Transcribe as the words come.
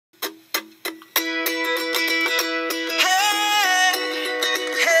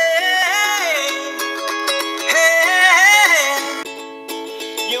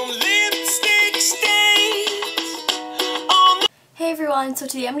So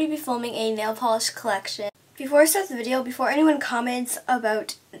today I'm going to be filming a nail polish collection. Before I start the video, before anyone comments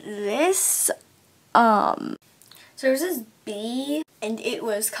about this, so there was this bee and it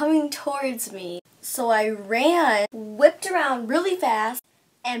was coming towards me. So I ran, whipped around really fast,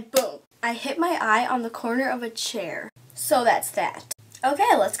 and boom, I hit my eye on the corner of a chair. So that's that.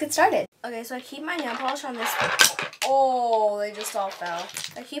 Okay, let's get started. Okay, so I keep my nail polish on this. Oh, they just all fell.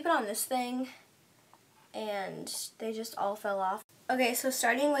 I keep it on this thing and they just all fell off. Okay, so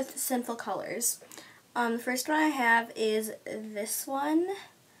starting with simple colors. The first one I have is this one,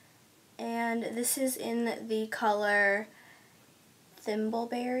 and this is in the color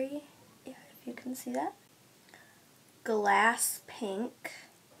Thimbleberry, if you can see that. Glass Pink.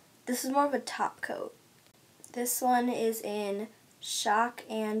 This is more of a top coat. This one is in Shock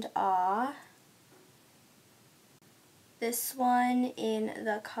and Awe. This one in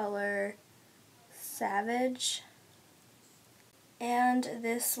the color Savage. And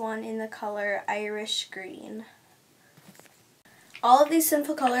this one in the color Irish Green. All of these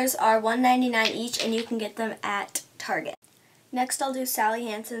simple colors are $1.99 each, and you can get them at Target. Next I'll do Sally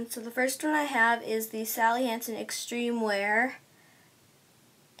Hansen. So the first one I have is the Sally Hansen Extreme Wear.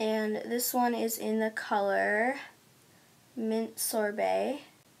 And this one is in the color Mint Sorbet.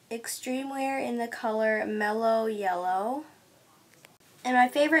 Extreme Wear in the color Mellow Yellow. And my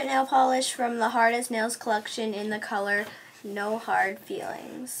favorite nail polish from the Hardest Nails collection in the color No Hard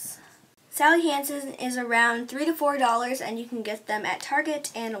Feelings. Sally Hansen is around $3 to $4, and you can get them at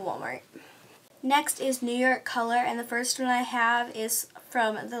Target and Walmart. Next is New York Color, and the first one I have is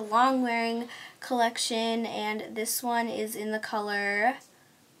from the Long Wearing collection, and this one is in the color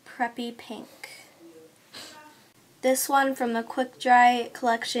Preppy Pink. This one from the Quick Dry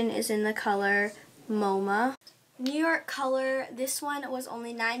collection is in the color MoMA. New York Color, this one was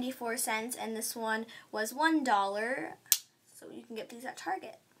only 94 cents, and this one was $1. So you can get these at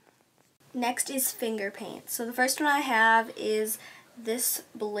Target. Next is finger paint. So the first one I have is this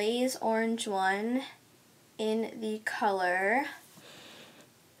Blaze Orange one in the color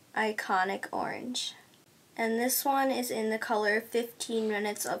Iconic Orange. And this one is in the color 15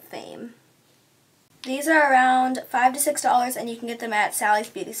 Minutes of Fame. These are around $5 to $6, and you can get them at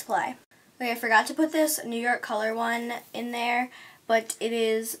Sally's Beauty Supply. Okay, I forgot to put this New York Color one in there, but it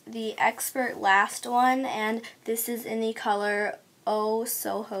is the Expert Last one, and this is in the color Oh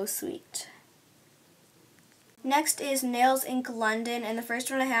Soho Sweet. Next is Nails Ink London, and the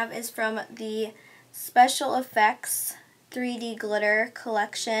first one I have is from the Special Effects 3D Glitter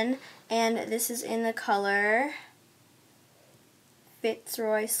collection, and this is in the color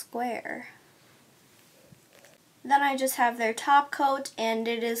Fitzroy Square. Then I just have their top coat, and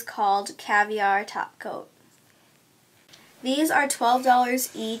it is called Caviar Top Coat. These are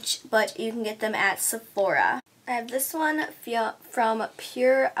 $12 each, but you can get them at Sephora. I have this one from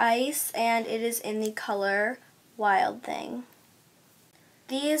Pure Ice, and it is in the color Wild Thing.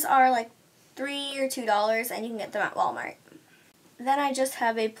 These are like $3 or $2, and you can get them at Walmart. Then I just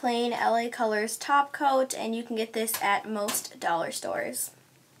have a plain LA Colors top coat, and you can get this at most dollar stores.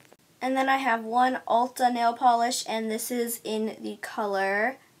 And then I have one Ulta nail polish, and this is in the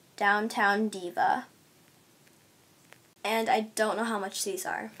color Downtown Diva. And I don't know how much these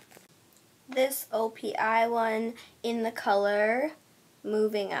are. This OPI one in the color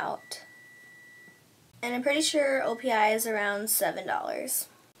Moving Out. And I'm pretty sure OPI is around $7.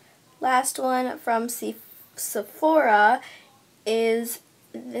 Last one from Sephora is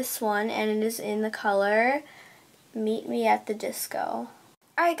this one, and it is in the color Meet Me at the Disco.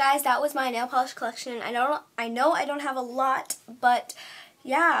 Alright guys, that was my nail polish collection. I know I don't have a lot, but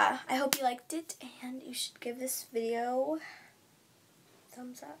yeah, I hope you liked it, and you should give this video a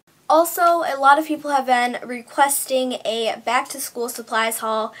thumbs up. Also, a lot of people have been requesting a back to school supplies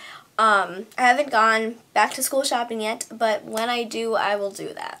haul. I haven't gone back to school shopping yet, but when I do, I will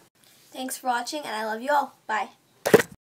do that. Thanks for watching, and I love you all. Bye.